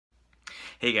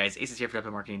Hey guys, Ace is here for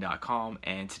netplaymarketing.com,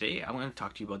 and today I want to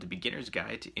talk to you about the beginner's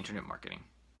guide to internet marketing.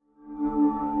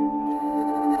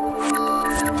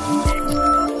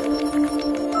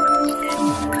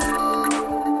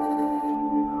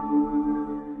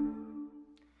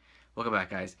 Welcome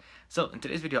back, guys. So in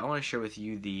today's video I want to share with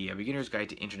you the beginner's guide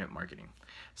to internet marketing.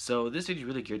 So this video is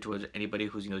really geared towards anybody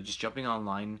who's just jumping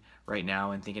online right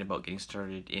now and thinking about getting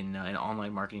started in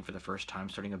online marketing for the first time,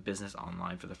 starting a business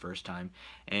online for the first time,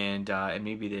 and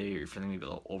maybe they're feeling maybe a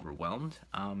little overwhelmed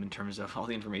in terms of all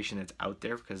the information that's out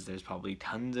there, because there's probably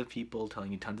tons of people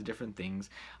telling you tons of different things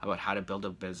about how to build a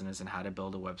business and how to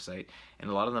build a website, and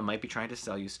a lot of them might be trying to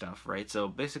sell you stuff, right? So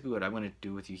basically what I'm going to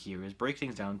do with you here is break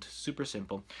things down to super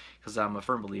simple, because I'm a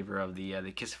firm believer of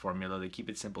the KISS formula, the keep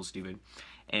it simple, stupid.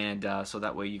 And so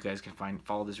that way you guys can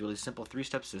follow this really simple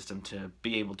 3-step system to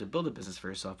be able to build a business for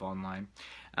yourself online,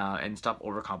 and stop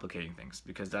overcomplicating things,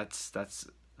 because that's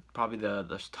probably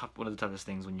one of the toughest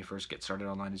things when you first get started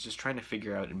online, is just trying to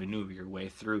figure out and maneuver your way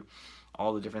through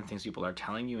all the different things people are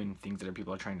telling you and things that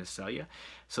people are trying to sell you,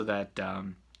 so that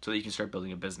you can start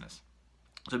building a business.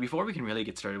 So before we can really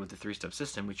get started with the 3-step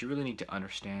system, what you really need to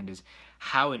understand is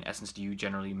how, in essence, do you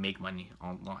generally make money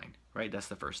online, right? That's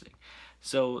the first thing.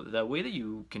 So the way that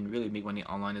you can really make money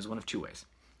online is one of 2 ways.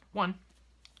 One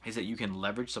is that you can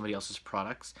leverage somebody else's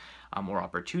products or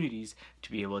opportunities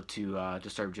to be able to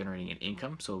start generating an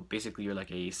income. So basically you're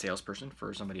like a salesperson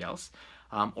for somebody else.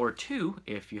 Or 2,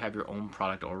 if you have your own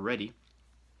product already,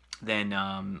 then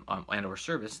and or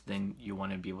service, then you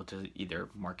want to be able to either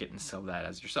market and sell that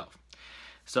as yourself.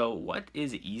 So what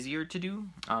is easier to do?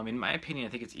 In my opinion, I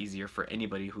think it's easier for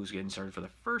anybody who's getting started for the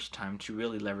first time to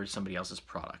really leverage somebody else's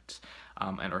products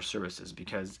and or services,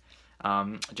 because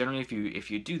generally if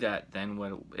you do that, then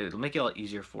it'll make it a lot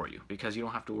easier for you, because you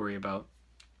don't have to worry about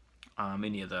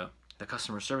any of the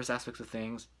customer service aspects of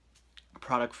things,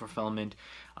 product fulfillment,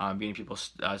 being people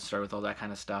start with all that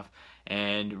kind of stuff.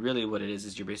 And really what it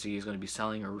is you're basically going to be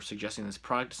selling or suggesting this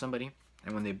product to somebody,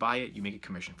 and when they buy it, you make a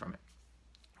commission from it.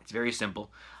 It's very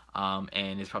simple,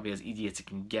 and it's probably as easy as it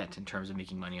can get in terms of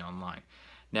making money online.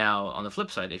 Now, on the flip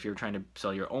side, if you're trying to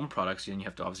sell your own products, then you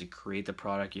have to obviously create the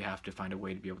product. You have to find a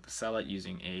way to be able to sell it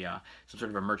using some sort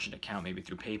of a merchant account, maybe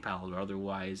through PayPal or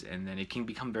otherwise, and then it can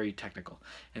become very technical.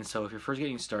 And so if you're first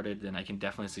getting started, then I can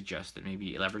definitely suggest that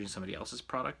maybe leveraging somebody else's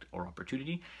product or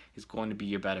opportunity is going to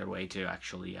be a better way to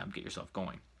actually get yourself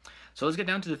going. So let's get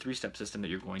down to the 3-step system that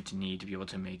you're going to need to be able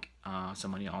to make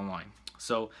some money online.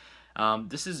 So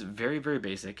this is very, very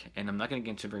basic, and I'm not going to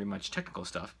get into very much technical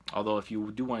stuff. Although if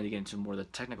you do want to get into more of the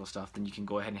technical stuff, then you can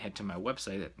go ahead and head to my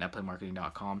website at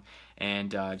netplaymarketing.com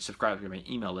and subscribe to my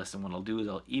email list. And what I'll do is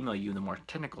I'll email you the more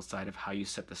technical side of how you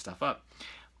set this stuff up.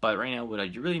 But right now,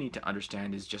 what you really need to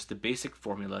understand is just the basic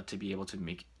formula to be able to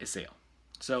make a sale.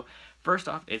 So first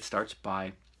off, it starts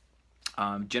by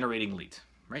generating leads,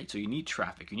 right? So you need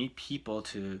traffic. You need people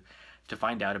to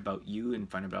find out about you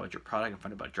and find out about your product and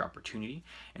find out about your opportunity.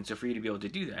 And so for you to be able to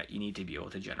do that, you need to be able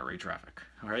to generate traffic.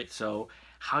 All right, so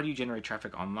how do you generate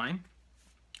traffic online?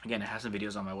 Again, I have some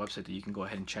videos on my website that you can go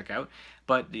ahead and check out,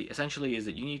 but essentially is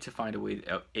that you need to find a way,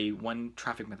 one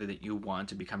traffic method that you want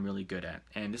to become really good at.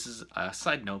 And this is a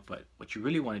side note, but what you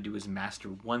really want to do is master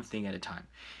one thing at a time,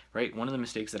 right? One of the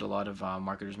mistakes that a lot of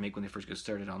marketers make when they first get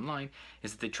started online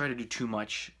is that they try to do too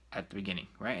much at the beginning,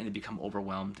 right? And they become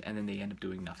overwhelmed, and then they end up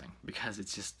doing nothing because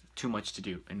it's just too much to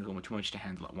do and too much to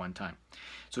handle at one time.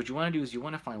 So what you want to do is you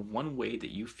want to find one way that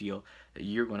you feel that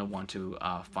you're going to want to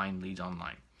find leads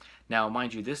online. Now,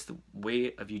 mind you, this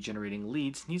way of you generating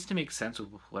leads needs to make sense with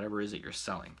whatever it is that you're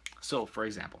selling. So, for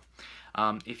example,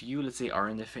 if you, let's say, are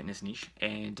in the fitness niche,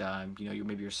 and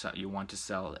you want to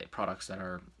sell products that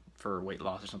are for weight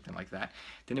loss or something like that,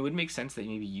 then it would make sense that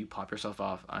maybe you pop yourself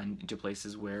off into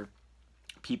places where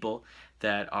people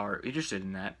that are interested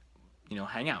in that,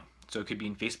 hang out. So it could be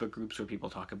in Facebook groups where people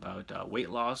talk about weight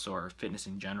loss or fitness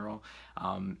in general.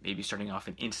 Maybe starting off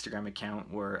an Instagram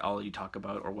account where all you talk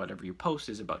about or whatever you post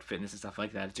is about fitness and stuff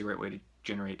like that. It's a great way to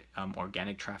generate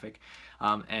organic traffic,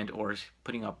 and or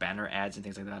putting up banner ads and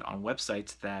things like that on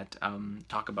websites that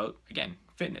talk about, again,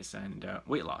 fitness and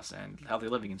weight loss and healthy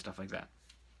living and stuff like that.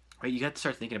 Right? You got to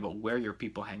start thinking about where your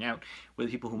people hang out, where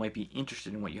the people who might be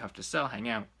interested in what you have to sell hang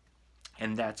out,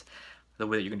 and that's the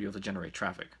way that you're going to be able to generate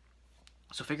traffic.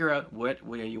 So figure out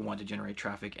where you want to generate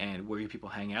traffic and where your people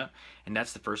hang out, and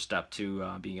that's the first step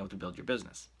to being able to build your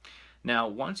business. Now,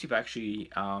 once you've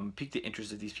actually piqued the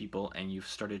interest of these people and you've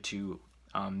started to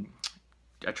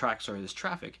attract this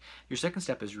traffic, your second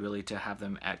step is really to have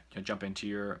them jump into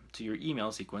your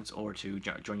email sequence or to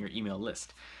join your email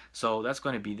list. So that's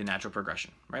going to be the natural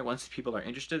progression, right? Once people are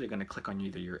interested, they're going to click on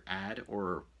either your ad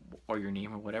or your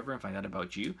name or whatever and find out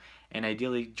about you, and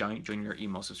ideally join your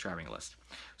email subscribing list.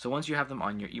 So once you have them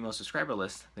on your email subscriber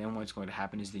list, then what's going to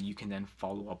happen is that you can then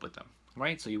follow up with them,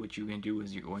 right? So what you can do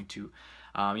is you're going to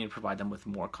provide them with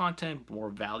more content, more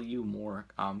value, more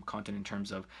content in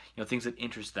terms of things that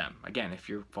interest them. Again, if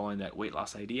you're following that weight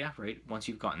loss idea, right? Once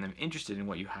you've gotten them interested in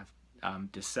what you have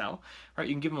to sell, right?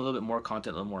 You can give them a little bit more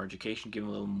content, a little more education, give them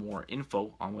a little more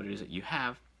info on what it is that you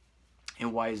have,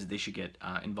 and why is it they should get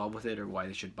involved with it, or why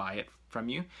they should buy it from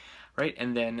you, right?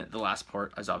 And then the last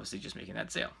part is obviously just making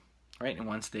that sale, right? And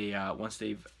once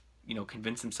they've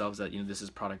convinced themselves that this is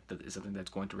a product that is something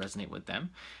that's going to resonate with them,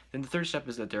 then the third step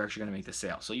is that they're actually going to make the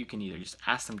sale. So you can either just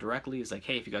ask them directly, it's like,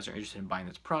 hey, if you guys are interested in buying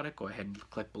this product, go ahead and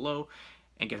click below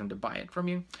and get them to buy it from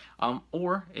you.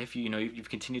 Or if you've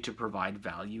continued to provide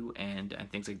value and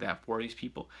things like that for these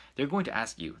people, they're going to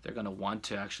ask you. They're going to want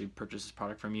to actually purchase this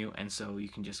product from you, and so you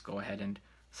can just go ahead and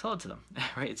sell it to them,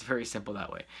 right? It's very simple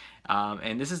that way.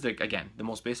 And this is again the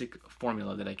most basic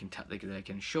formula that I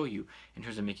can show you in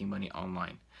terms of making money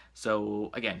online.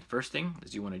 So again, first thing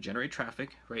is you want to generate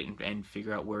traffic, right, and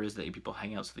figure out where is that people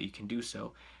hang out so that you can do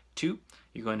so. 2,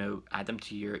 you're going to add them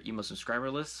to your email subscriber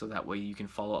list, so that way you can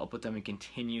follow up with them and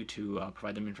continue to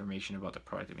provide them information about the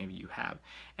product that maybe you have.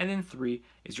 And then 3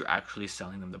 is you're actually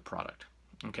selling them the product.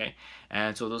 Okay,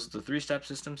 and so those are the 3-step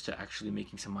systems to actually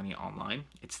making some money online.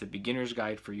 It's the beginner's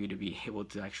guide for you to be able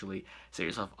to actually set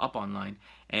yourself up online.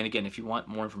 And again, if you want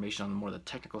more information on the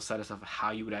technical side of stuff,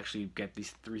 how you would actually get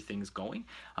these 3 things going,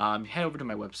 head over to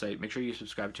my website. Make sure you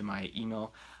subscribe to my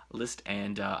email list,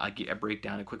 and I break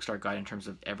down a quick start guide in terms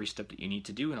of every step that you need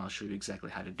to do, and I'll show you exactly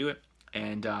how to do it.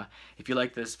 And if you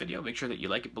like this video, make sure that you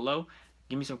like it below.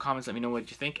 Give me some comments, let me know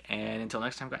what you think, and until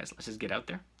next time, guys, let's just get out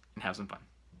there and have some fun.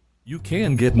 You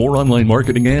can get more online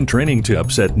marketing and training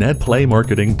tips at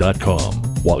netplaymarketing.com.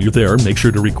 While you're there, make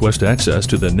sure to request access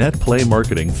to the Netplay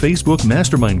Marketing Facebook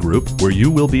Mastermind group, where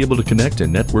you will be able to connect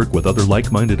and network with other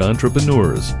like-minded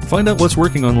entrepreneurs. Find out what's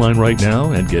working online right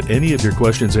now and get any of your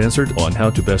questions answered on how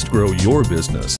to best grow your business.